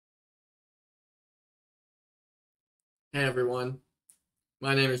Hey everyone,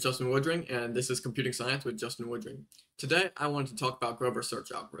 my name is Justin Woodring, and this is Computing Science with Justin Woodring. Today, I wanted to talk about Grover's search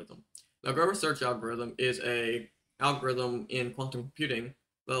algorithm. Now, Grover's search algorithm is a algorithm in quantum computing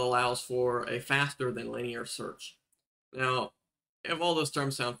that allows for a faster than linear search. Now, if all those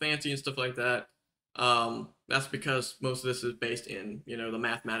terms sound fancy and stuff like that, that's because most of this is based in the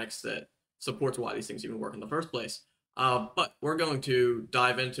mathematics that supports why these things even work in the first place. But we're going to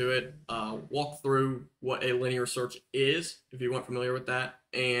dive into it, walk through what a linear search is, if you weren't familiar with that.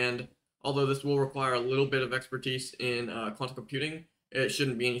 And although this will require a little bit of expertise in quantum computing, it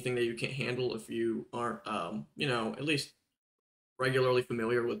shouldn't be anything that you can't handle if you aren't, at least regularly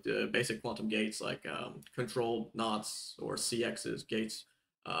familiar with the basic quantum gates like controlled knots or CX's gates,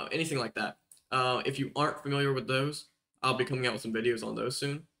 anything like that. If you aren't familiar with those, I'll be coming out with some videos on those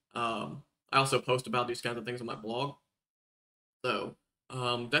soon. I also post about these kinds of things on my blog. So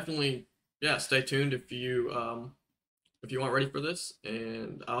definitely, yeah, stay tuned if you aren't ready for this,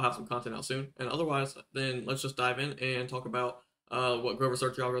 and I'll have some content out soon. And otherwise, then let's just dive in and talk about what Grover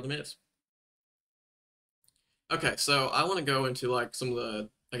search algorithm is. Okay, so I want to go into like some of the,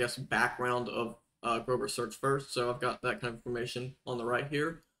 I guess, background of Grover search first. So I've got that kind of information on the right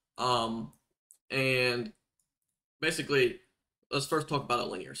here. And basically, let's first talk about a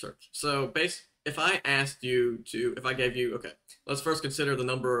linear search. So if I asked you to, if I gave you, okay, let's first consider the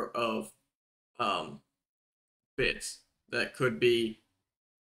number of um, bits that could be,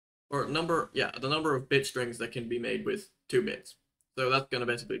 or the number of bit strings that can be made with 2 bits. So that's going to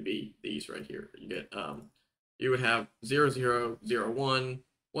basically be these right here. You would have 0, 0, 0, 1,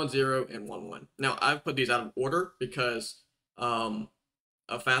 1, 0, and 1, 1. Now, I've put these out of order because a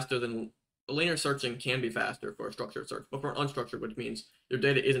faster than linear searching can be faster for a structured search, but for unstructured, which means your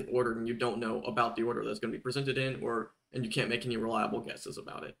data isn't ordered and you don't know about the order that's going to be presented in, and you can't make any reliable guesses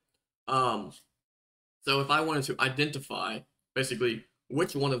about it. So if I wanted to identify basically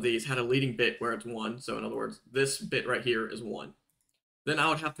which one of these had a leading bit where it's 1, so in other words, this bit right here is 1, then I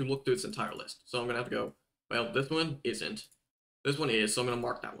would have to look through this entire list. So I'm going to have to go, well, this one isn't. This one is, so I'm going to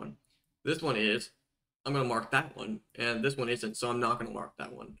mark that one. This one is, I'm going to mark that one. And this one isn't, so I'm not going to mark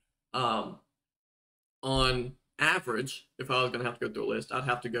that one. On average, if I was going to have to go through a list, I'd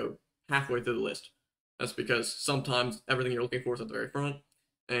have to go halfway through the list. That's because sometimes everything you're looking for is at the very front,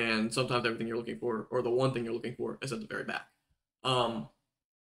 and sometimes everything you're looking for, or the one thing you're looking for, is at the very back.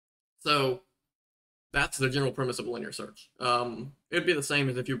 So that's the general premise of a linear search. It'd be the same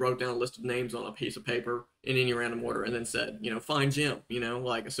as if you wrote down a list of names on a piece of paper in any random order and then said, find Jim,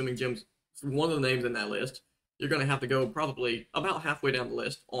 like assuming Jim's one of the names in that list, you're going to have to go probably about halfway down the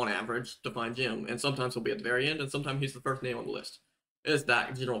list on average to find Jim. And sometimes he'll be at the very end, and sometimes he's the first name on the list. It's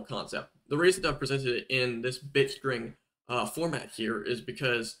that general concept. The reason I've presented it in this bit string format here is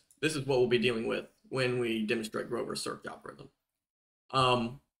because this is what we'll be dealing with when we demonstrate Grover's search algorithm.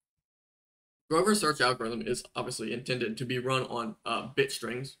 Grover's search algorithm is obviously intended to be run on bit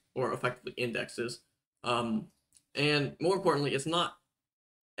strings, or effectively indexes. And more importantly, it's not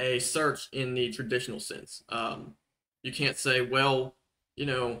a search in the traditional sense. You can't say, well,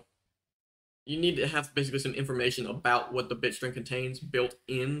 you need to have basically some information about what the bit string contains built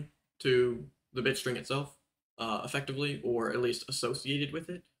into the bit string itself, effectively, or at least associated with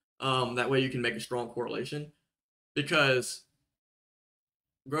it. That way you can make a strong correlation, because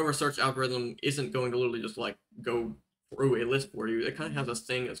Grover's search algorithm isn't going to literally just like go through a list for you. It kind of has this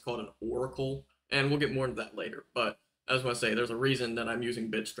thing that's called an oracle, and we'll get more into that later. But I just want to say there's a reason that I'm using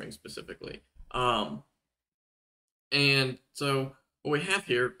bit string specifically. And so what we have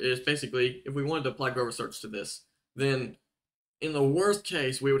here is basically, if we wanted to apply Grover search to this, then in the worst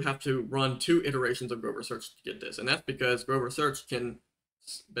case, we would have to run 2 iterations of Grover search to get this. And that's because Grover search can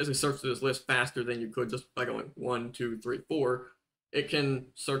basically search through this list faster than you could just by going 1, 2, 3, 4. It can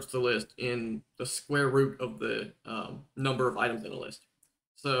search the list in the square root of the number of items in a list.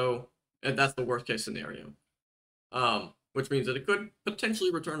 So that's the worst case scenario, which means that it could potentially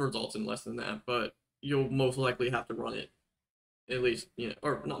return results in less than that, but you'll most likely have to run it at least,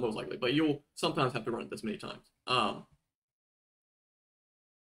 or not most likely, but you'll sometimes have to run it this many times.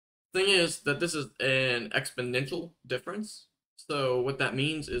 Thing is that this is an exponential difference. So what that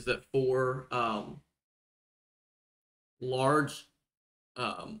means is that for large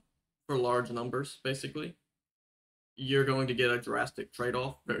numbers, basically, you're going to get a drastic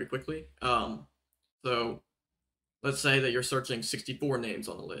trade-off very quickly. So let's say that you're searching 64 names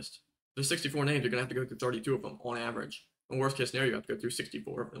on the list. There's 64 names, you're going to have to go through 32 of them on average. In worst case scenario, you have to go through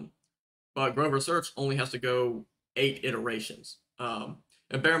 64 of them. But Grover search only has to go 8 iterations. And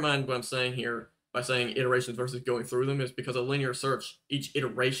bear in mind what I'm saying here by saying iterations versus going through them is because a linear search, each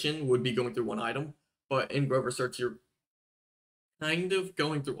iteration would be going through one item. But in Grover search, you're kind of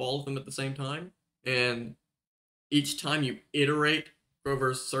going through all of them at the same time, and each time you iterate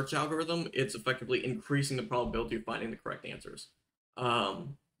Grover's search algorithm, it's effectively increasing the probability of finding the correct answers.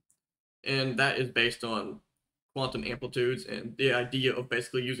 Um, and that is based on quantum amplitudes and the idea of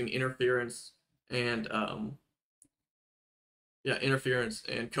basically using interference and interference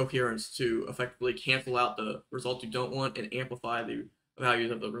and coherence to effectively cancel out the results you don't want and amplify the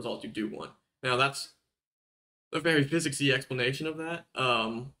values of the results you do want. Now that's a very physicsy explanation of that,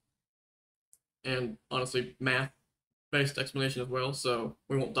 and honestly math-based explanation as well. So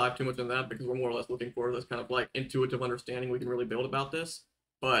we won't dive too much into that because we're more or less looking for this kind of like intuitive understanding we can really build about this.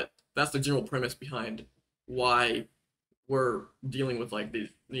 But that's the general premise behind why we're dealing with like these,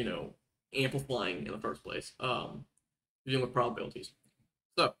 amplifying in the first place. Dealing with probabilities.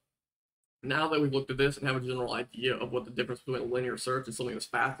 So now that we've looked at this and have a general idea of what the difference between a linear search and something that's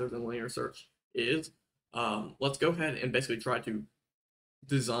faster than linear search is, let's go ahead and basically try to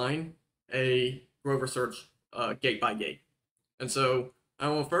design a Grover search gate by gate. And so I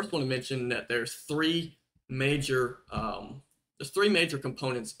will first want to mention that there's three major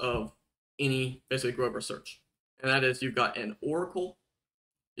components of any basically Grover search, and that is you've got an oracle,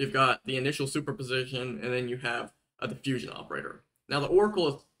 you've got the initial superposition, and then you have a diffusion operator. Now the oracle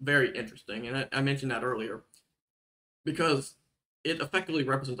is very interesting, and I mentioned that earlier because it effectively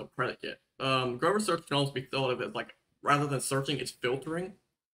represents a predicate. Grover search can also be thought of as like rather than searching, it's filtering.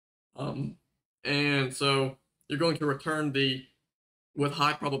 And so you're going to return with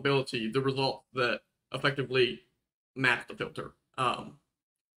high probability, the result that effectively match the filter.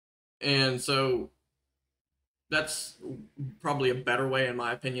 And so that's probably a better way, in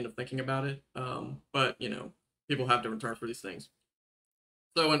my opinion, of thinking about it. But people have different terms for these things.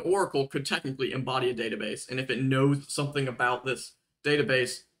 So an oracle could technically embody a database, and if it knows something about this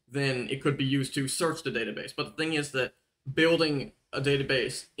database, then it could be used to search the database. But the thing is that building a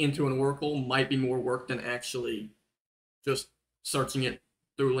database into an oracle might be more work than actually just searching it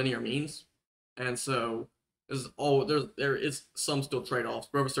through linear means. And so there is some still trade-offs.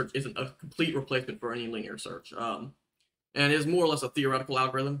 Grover search isn't a complete replacement for any linear search. And it is more or less a theoretical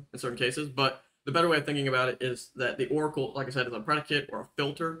algorithm in certain cases, but the better way of thinking about it is that the oracle, like I said, is a predicate or a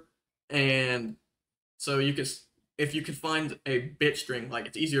filter. And so if you can find a bit string, like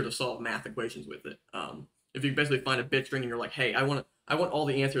it's easier to solve math equations with it. If you basically find a bit string and you're like, hey, I want all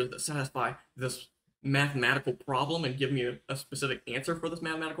the answers that satisfy this mathematical problem and give me a specific answer for this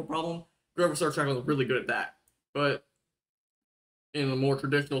mathematical problem, Grover search algorithm is really good at that. But in a more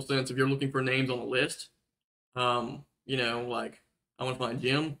traditional sense, if you're looking for names on a list, like I want to find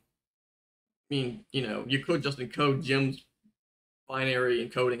Jim. I mean, you could just encode Jim's binary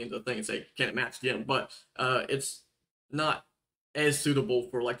encoding into the thing and say, can it match Jim? But it's not as suitable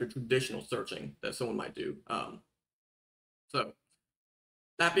for like the traditional searching that someone might do. So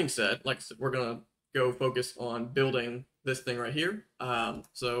that being said, like I said, we're gonna go focus on building this thing right here.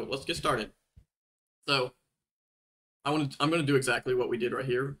 So let's get started. So I'm gonna do exactly what we did right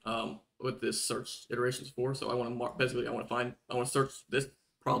here with this search iterations for. So I want to mark basically I want to search this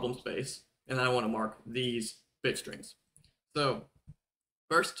problem space, and I want to mark these bit strings. So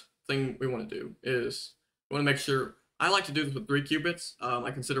first thing we want to do is we want to make sure. I like to do this with 3 qubits. I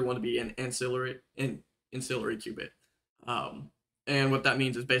consider one to be an ancillary qubit. And what that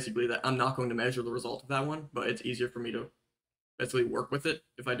means is basically that I'm not going to measure the result of that one, but it's easier for me to basically work with it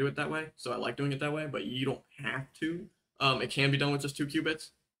if I do it that way. So I like doing it that way, but you don't have to. It can be done with just 2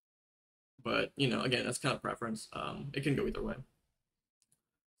 qubits, but again, that's kind of preference. It can go either way.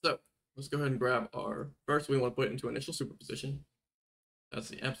 So let's go ahead and grab our first. We want to put it into initial superposition. That's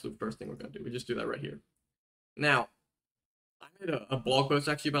the absolute first thing we're going to do. We just do that right here. Now, I made a blog post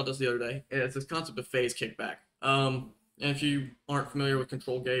actually about this the other day, and it's this concept of phase kickback. And if you aren't familiar with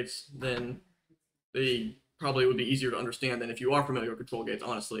control gates, then they probably would be easier to understand than if you are familiar with control gates,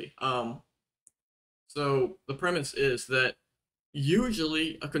 honestly. So the premise is that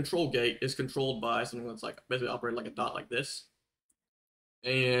usually a control gate is controlled by something that's like basically operated like a dot like this.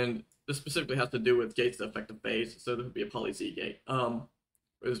 And this specifically has to do with gates that affect a phase. So this would be a poly Z gate.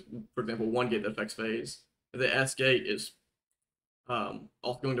 There's, for example, one gate that affects phase. The S gate is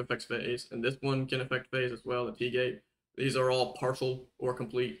also going to affect phase, and this one can affect phase as well, the T gate. These are all partial or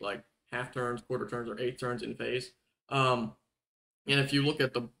complete, like half turns, quarter turns, or eighth turns in phase. And if you look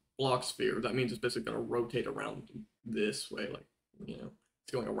at the block sphere, that means it's basically going to rotate around this way, like,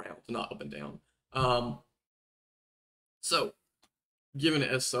 it's going around, it's not up and down. So, given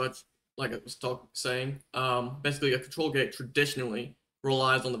it as such, like I was saying, basically a control gate traditionally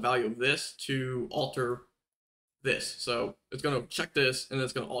relies on the value of this to alter this. So it's going to check this, and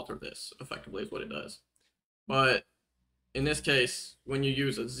it's going to alter this, effectively, is what it does. But in this case, when you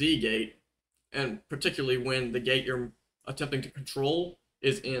use a Z gate, and particularly when the gate you're attempting to control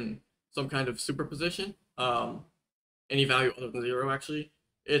is in some kind of superposition, any value other than 0 actually,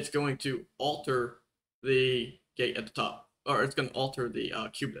 it's going to alter the gate at the top, or it's going to alter the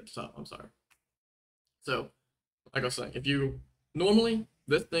qubit at the top. I'm sorry. So, like I was saying, if you normally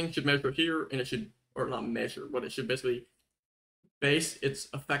this thing should measure here, and it should, or not measure, but it should basically base its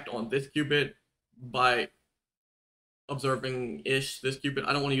effect on this qubit by observing ish this qubit.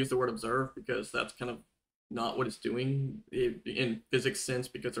 I don't want to use the word observe because that's kind of not what it's doing in physics sense,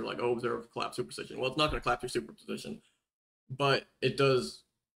 because they're like, oh, observe collapse superposition. Well, it's not going to collapse your superposition, but it does.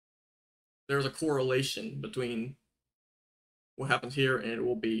 There's a correlation between what happens here and it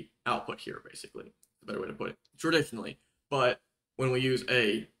will be output here, basically. The better way to put it traditionally. But when we use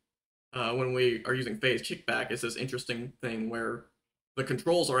when we are using phase kickback, it's this interesting thing where the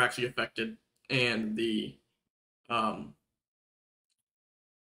controls are actually affected, and the um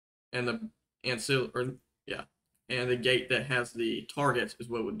and the or yeah, and the gate that has the target is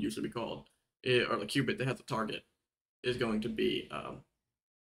what would usually be called, or the qubit that has the target is going to be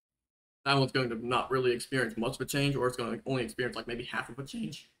that one's going to not really experience much of a change, or it's going to only experience like maybe half of a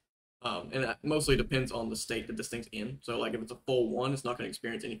change. And that mostly depends on the state that this thing's in. So like if it's a full 1, it's not going to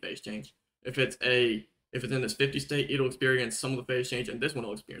experience any phase change. If it's in this 50 state, it'll experience some of the phase change, and this one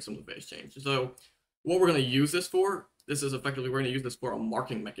will experience some of the phase change. So what we're going to use this for, this is effectively, we're going to use this for a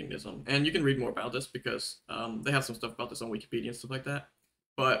marking mechanism. And you can read more about this because they have some stuff about this on Wikipedia and stuff like that.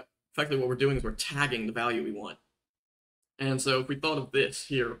 But effectively what we're doing is we're tagging the value we want. And so if we thought of this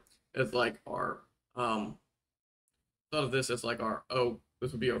here as like our oh,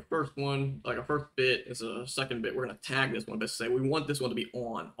 this would be our first one, like our first bit is a second bit. We're gonna tag this one, but say we want this one to be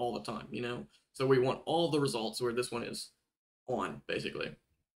on all the time, you know? So we want all the results where this one is on, basically.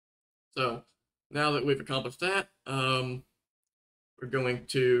 So now that we've accomplished that, we're going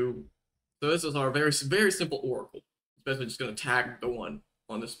to, so this is our very, very simple oracle. It's basically just gonna tag the one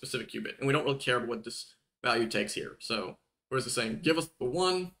on this specific qubit. And we don't really care what this value takes here. So we're just saying, give us the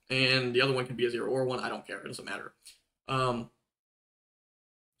 1, and the other one can be a 0 or 1. I don't care. It doesn't matter.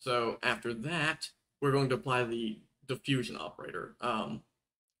 So after that, we're going to apply the diffusion operator.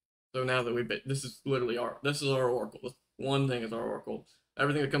 So now that this is our oracle. This one thing is our oracle.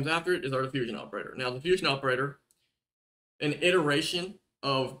 Everything that comes after it is our diffusion operator. Now, the diffusion operator, an iteration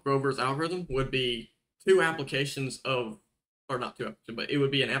of Grover's algorithm would be two applications of, or not two applications, but it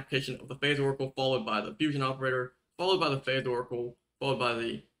would be an application of the phase oracle followed by the diffusion operator, followed by the phase oracle, followed by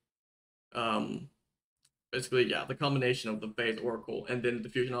the basically, yeah, the combination of the phase oracle and then the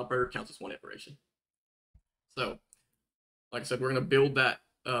diffusion operator counts as one iteration. So, like I said, we're going to build that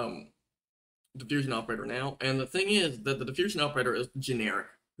diffusion operator now. And the thing is that the diffusion operator is generic,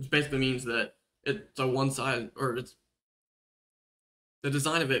 which basically means that it's a one-side, or it's the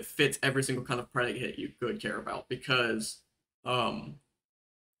design of it fits every single kind of predicate you could care about, because the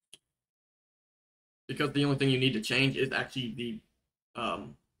only thing you need to change is actually the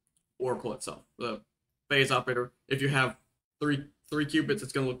oracle itself. The phase operator, if you have three qubits,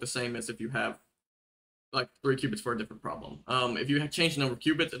 it's going to look the same as if you have like 3 qubits for a different problem. If you change the number of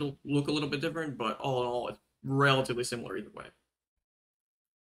qubits, it'll look a little bit different, but all in all, it's relatively similar either way.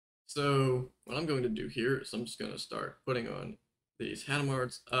 So what I'm going to do here is I'm just going to start putting on these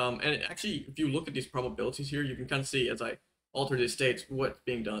Hadamards. And actually, if you look at these probabilities here, you can kind of see as I alter these states what's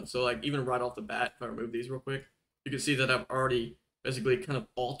being done. So like even right off the bat, if I remove these real quick, you can see that I've already basically kind of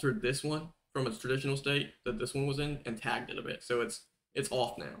altered this one from its traditional state that this one was in and tagged it a bit. So it's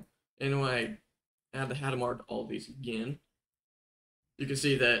off now. And when I add the Hadamard to all of these again, you can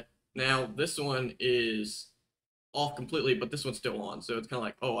see that now this one is off completely, but this one's still on. So it's kind of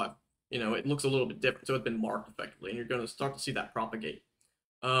like, oh, it looks a little bit different. So it's been marked effectively, and you're going to start to see that propagate.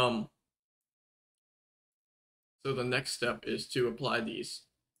 So the next step is to apply these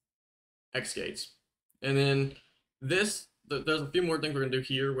X gates. And then there's a few more things we're going to do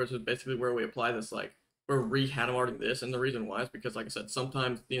here, which is basically where we apply this, like, we're re-Hadamarding this, and the reason why is because, like I said,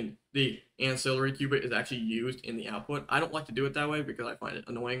 sometimes the ancillary qubit is actually used in the output. I don't like to do it that way because I find it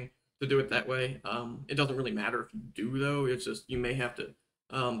annoying to do it that way. It doesn't really matter if you do, though. It's just you may have to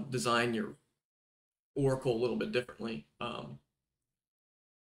design your oracle a little bit differently.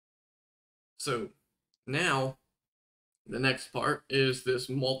 So now the next part is this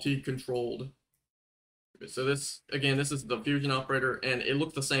multi-controlled. So this is the diffusion operator, and it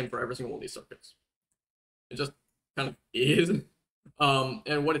looks the same for every single one of these circuits. It just kind of is.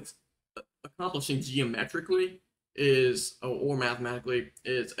 And what it's accomplishing geometrically is, or mathematically,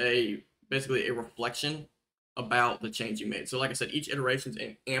 is basically a reflection about the change you made. So like I said, each iteration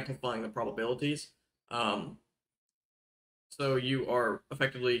is amplifying the probabilities. So you are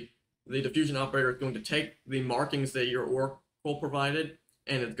effectively, the diffusion operator is going to take the markings that your oracle provided,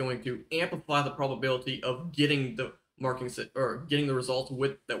 and it's going to amplify the probability of getting the markings that, or getting the results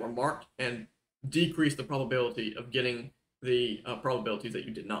with that were marked, and decrease the probability of getting the probabilities that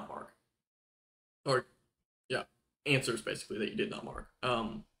you did not mark, or yeah, answers basically that you did not mark.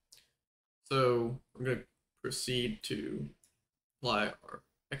 So I'm going to proceed to apply our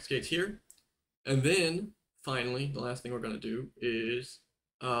Qiskits here, and then finally, the last thing we're going to do is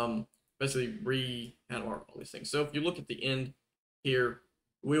basically re-add all these things. So if you look at the end here,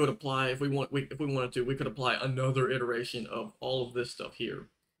 we would apply, if we wanted to, we could apply another iteration of all of this stuff here.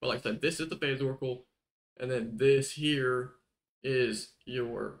 But like I said, this is the phase oracle, and then this here is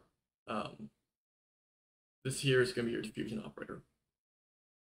your this here is going to be your diffusion operator.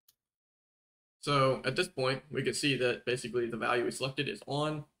 So at this point, we can see that basically the value we selected is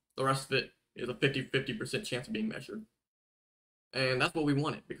on. The rest of it is a 50% chance of being measured. And that's what we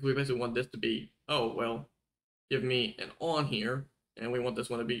wanted, because we basically want this to be, oh, well, give me an on here, and we want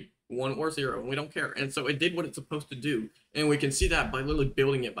this one to be 1 or 0, and we don't care. And so it did what it's supposed to do, and we can see that by literally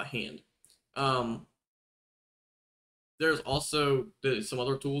building it by hand. There's also some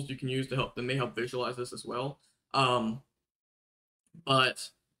other tools you can use to help, that may help visualize this as well. But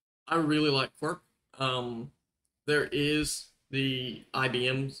I really like Quirk. There is the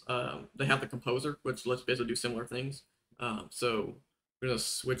IBM's, they have the Composer, which lets basically do similar things. So we're going to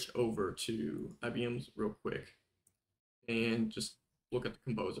switch over to IBM's real quick and just look at the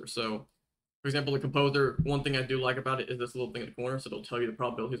Composer. So, for example, the Composer, one thing I do like about it is this little thing in the corner, so it'll tell you the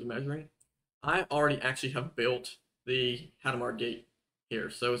probabilities of measuring. I already actually have built the Hadamard gate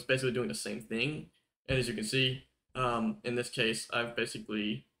here, so it's basically doing the same thing. And as you can see, in this case, I've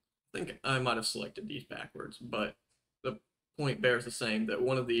basically, I think I might have selected these backwards, but the point bears the same, that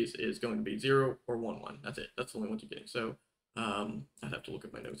one of these is going to be 0 or 1, 1. That's it. That's the only one you're getting. So I'd have to look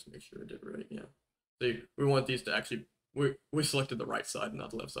at my notes to make sure I did it right. Yeah. So we want these to actually, we selected the right side, not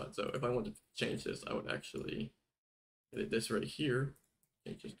the left side. So if I wanted to change this, I would actually edit this right here,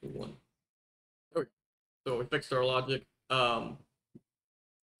 change this to 1. There we go. So we fixed our logic. And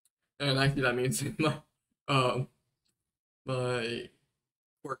actually that means my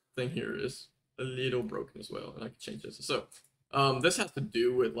Quirk thing here is a little broken as well, and I can change this. So this has to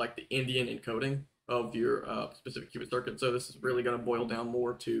do with like the Indian encoding of your specific qubit circuit. So this is really going to boil down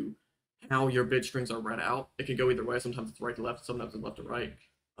more to how your bit strings are read out. It can go either way. Sometimes it's right to left, sometimes it's left to right.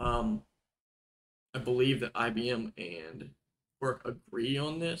 I believe that IBM and Quirk agree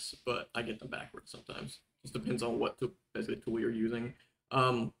on this, but I get them backwards sometimes. Just depends on what basically tool you're using.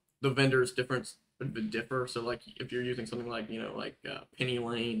 The vendors differ. So like if you're using something like, like Penny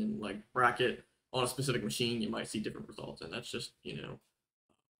Lane and like Bracket on a specific machine, you might see different results, and that's just,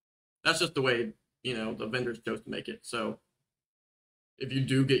 that's just the way, the vendors chose to make it. So if you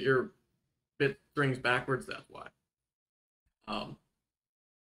do get your bit strings backwards, that's why.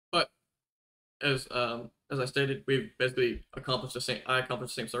 But as I stated, we've basically accomplished the same. I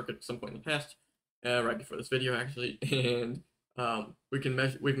accomplished the same circuit at some point in the past, right before this video actually, and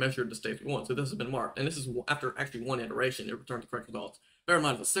we've measured the states we want. So this has been marked, and this is after actually one iteration. It returned the correct results. Bear in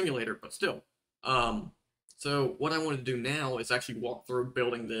mind it's a simulator, but still. So what I want to do now is actually walk through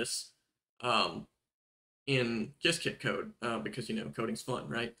building this in Qiskit code, because coding's fun,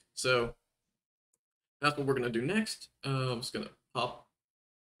 right? So that's what we're gonna do next. I'm just gonna pop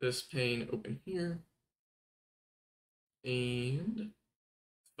this pane open here, and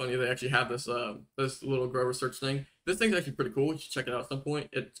funny they actually have this this little Grover search thing. This thing's actually pretty cool. You should check it out at some point.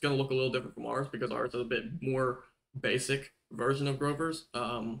 It's gonna look a little different from ours because ours is a bit more basic version of Grover's.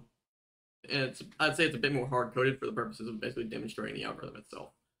 And I'd say it's a bit more hard coded for the purposes of basically demonstrating the algorithm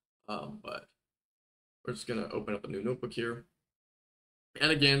itself. But we're just gonna open up a new notebook here.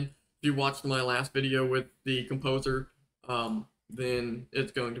 And again, if you watched my last video with the Composer, then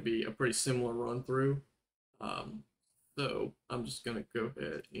it's going to be a pretty similar run through. So I'm just gonna go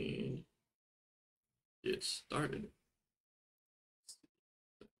ahead and get started.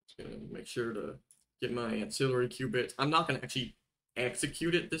 Just gonna make sure to get my ancillary qubits. I'm not gonna actually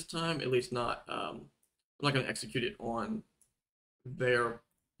execute it this time, at least not. I'm not gonna execute it on their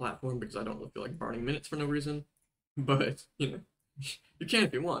platform because I don't really feel like burning minutes for no reason. But you can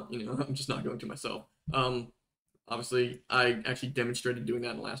if you want. I'm just not going to myself. Obviously, I actually demonstrated doing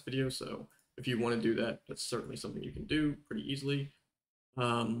that in the last video, so if you want to do that, that's certainly something you can do pretty easily.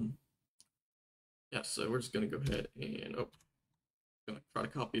 Yeah, so we're just gonna go ahead and gonna try to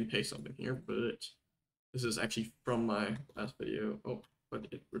copy and paste something here, but this is actually from my last video. Oh, but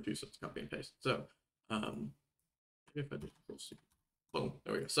it refuses to copy and paste. So if I do Control C, boom,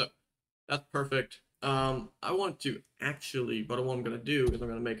 there we go. So that's perfect. I want to actually, but what I'm going to do is I'm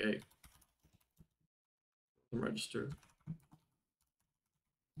going to make a register.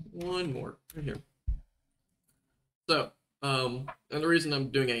 One more right here. So, and the reason I'm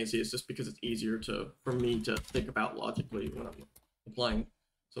doing ANC is just because it's easier for me to think about logically when I'm applying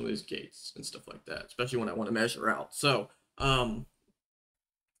some of these gates and stuff like that, especially when I want to measure out. So, the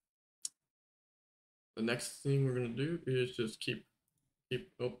next thing we're going to do is just keep,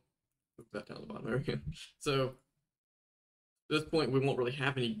 oh, put that down the bottom there. So, at this point, we won't really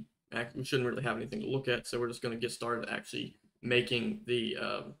have any, we shouldn't really have anything to look at, so we're just going to get started actually making the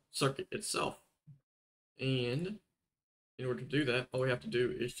circuit itself. And in order to do that, all we have to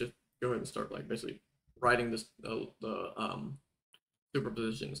do is just go ahead and start like basically writing this the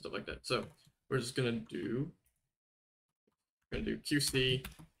superposition and stuff like that. So we're just gonna do QC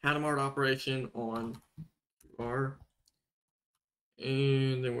Hadamard operation on QR,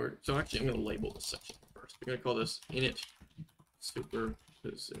 and then so actually I'm gonna label this section first. We're gonna call this init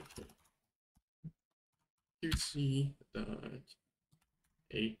superposition QC dot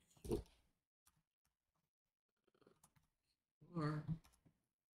H R.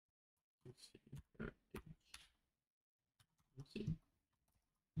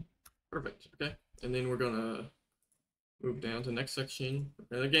 Perfect. Okay. And then we're gonna move down to the next section.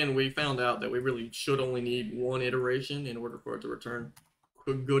 And again, we found out that we really should only need one iteration in order for it to return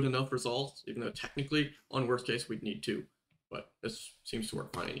good enough results, even though technically, on worst case, we'd need two. But this seems to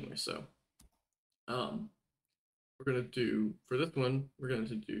work fine anyway. So, we're gonna do for this one, we're going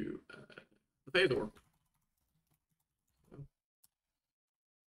to do the phase oracle.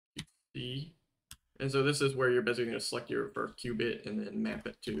 And so this is where you're basically going to select your first qubit and then map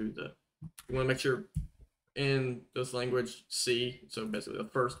it to the. You want to make sure in this language C, so basically the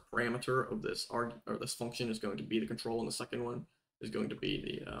first parameter of this this function is going to be the control, and the second one is going to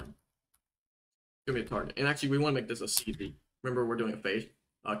be the target. And actually, we want to make this a CZ. Remember, we're doing a phase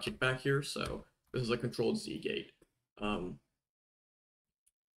kickback here, so this is a controlled Z gate. So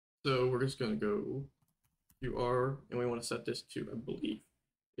we're just going to go QR, and we want to set this to, I believe,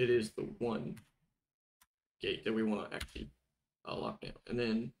 it is the one gate that we want to actually lock down. And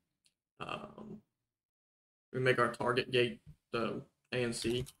then we make our target gate the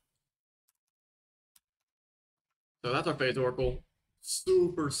ANC. So that's our phase oracle.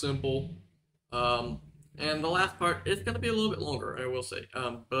 Super simple. And the last part is going to be a little bit longer, I will say.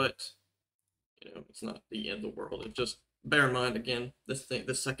 But you know, it's not the end of the world. It just bear in mind again, this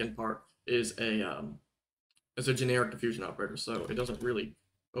second part is a generic diffusion operator, so it doesn't really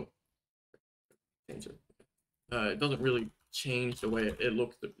change it. It doesn't really change the way it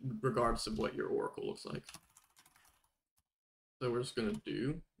looks regardless of what your oracle looks like. So we're just gonna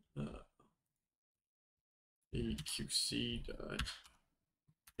do the QC dot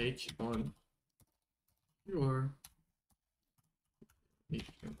H on QR.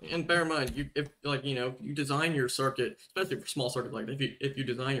 And bear in mind, if you design your circuit, especially for small circuit like that, if you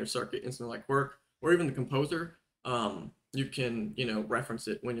design your circuit in something like Quirk or even the Composer, you can reference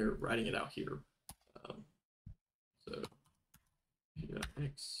it when you're writing it out here. So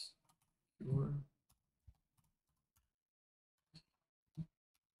X QR.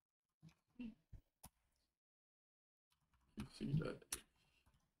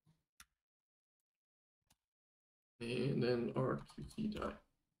 And then our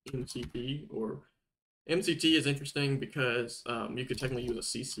QC.MCP, or MCT is interesting because you could technically use a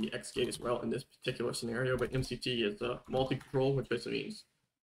CCX gate as well in this particular scenario, but MCT is a multi-control, which basically means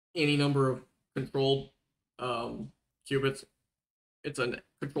any number of controlled qubits. It's a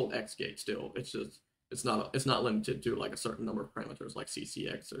controlled X gate still. It's just it's not limited to like a certain number of parameters like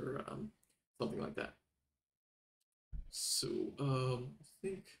CCX or something like that. So I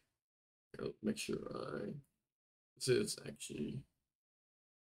think I'll make sure this is actually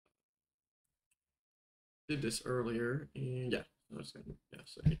did this earlier, and yeah, I was gonna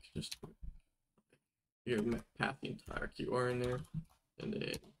so you can just path the entire QR in there, and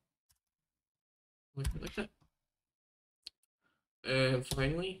then like that. And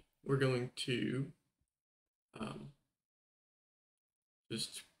finally, we're going to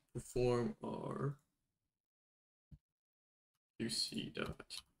just perform our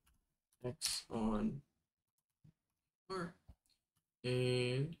QC.X on QR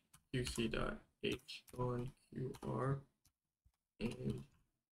and QC.H on QR and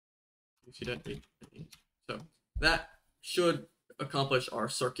QC.H. So that should accomplish our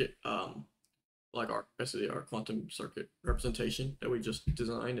circuit, basically our quantum circuit representation that we just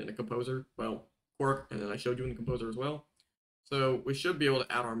designed in the Composer, well, Quirk, and then I showed you in the Composer as well. So we should be able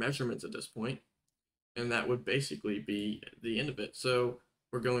to add our measurements at this point, and that would basically be the end of it. So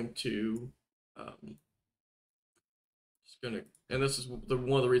we're going to Just gonna, and this is one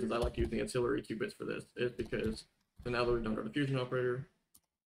of the reasons I like using ancillary qubits for this, is because, so now that we've done our diffusion operator,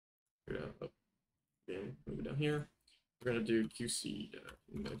 again, move it down here, we're gonna do QC,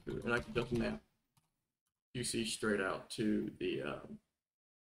 and I can just map QC straight out to the,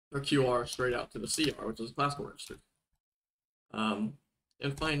 or QR straight out to the CR, which is the classical register.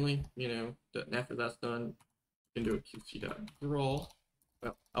 And finally, after that's done, you can do a QC.draw.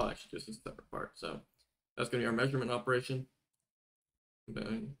 Well, I'll actually do this a separate part. So that's going to be our measurement operation.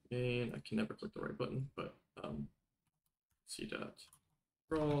 And I can never click the right button, but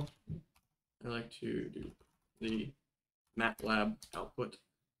QC.draw. I like to do the MATLAB output.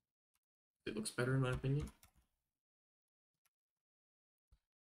 It looks better in my opinion.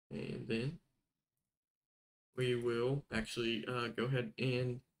 And then we will actually go ahead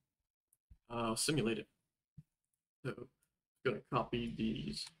and simulate it. So I'm going to copy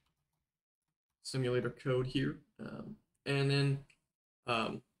these simulator code here, and then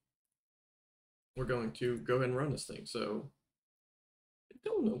we're going to go ahead and run this thing. So I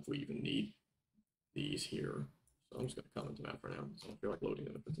don't know if we even need these here, so I'm just going to comment them out for now. So I don't feel like loading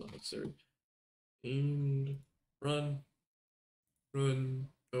them if it's not necessary. And run.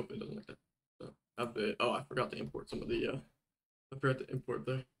 Oh, it doesn't like that. So I forgot to import some of the I forgot to import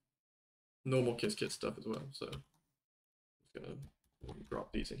the normal Qiskit stuff as well. So I'm just gonna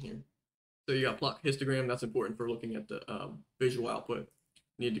drop these in here. So you got plot histogram. That's important for looking at the visual output.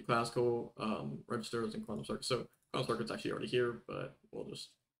 You need the classical registers and quantum circuits. So quantum circuits actually already here, but we'll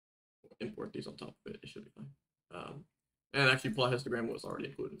just import these on top of it. It should be fine. And actually, plot histogram was already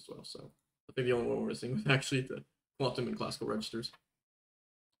included as well. So I think the only one we're missing was actually the quantum and classical registers.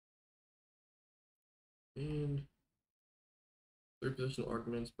 And 3 positional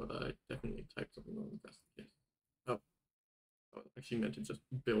arguments, but I definitely typed something wrong if that's the case. Oh, I actually meant to just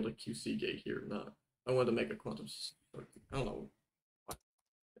build a QC gate here, not. I wanted to make a quantum circuit. I don't know. I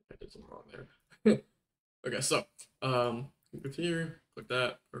did something wrong there. Okay, so click here, click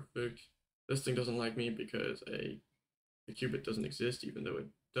that, perfect. This thing doesn't like me because the qubit doesn't exist, even though it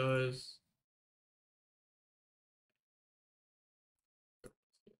does.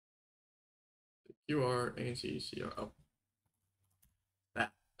 QR, ANC, CR. Oh,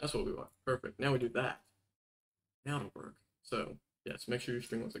 that's what we want. Perfect. Now we do that. Now it'll work. So yes, make sure your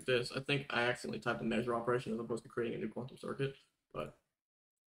string looks like this. I think I accidentally typed a measure operation as opposed to creating a new quantum circuit, but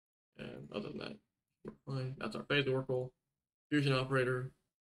other than that, we're fine. That's our phase oracle, fusion operator,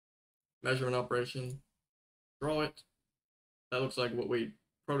 measurement operation, draw it. That looks like what we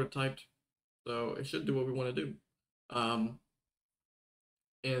prototyped, so it should do what we want to do.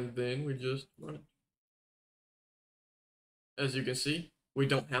 And then we just run it. As you can see, we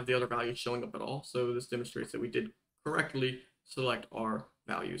don't have the other values showing up at all, so this demonstrates that we did correctly select our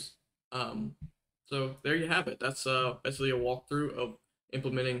values. So there you have it. That's basically a walkthrough of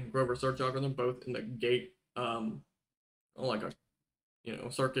implementing Grover search algorithm, both in the gate, like a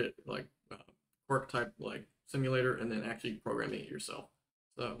circuit, like Quirk type like simulator, and then actually programming it yourself.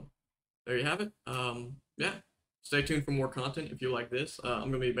 So there you have it. Yeah, stay tuned for more content if you like this.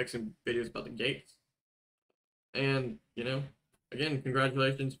 I'm gonna be making videos about the gates. And, again,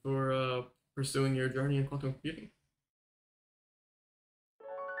 congratulations for pursuing your journey in quantum computing.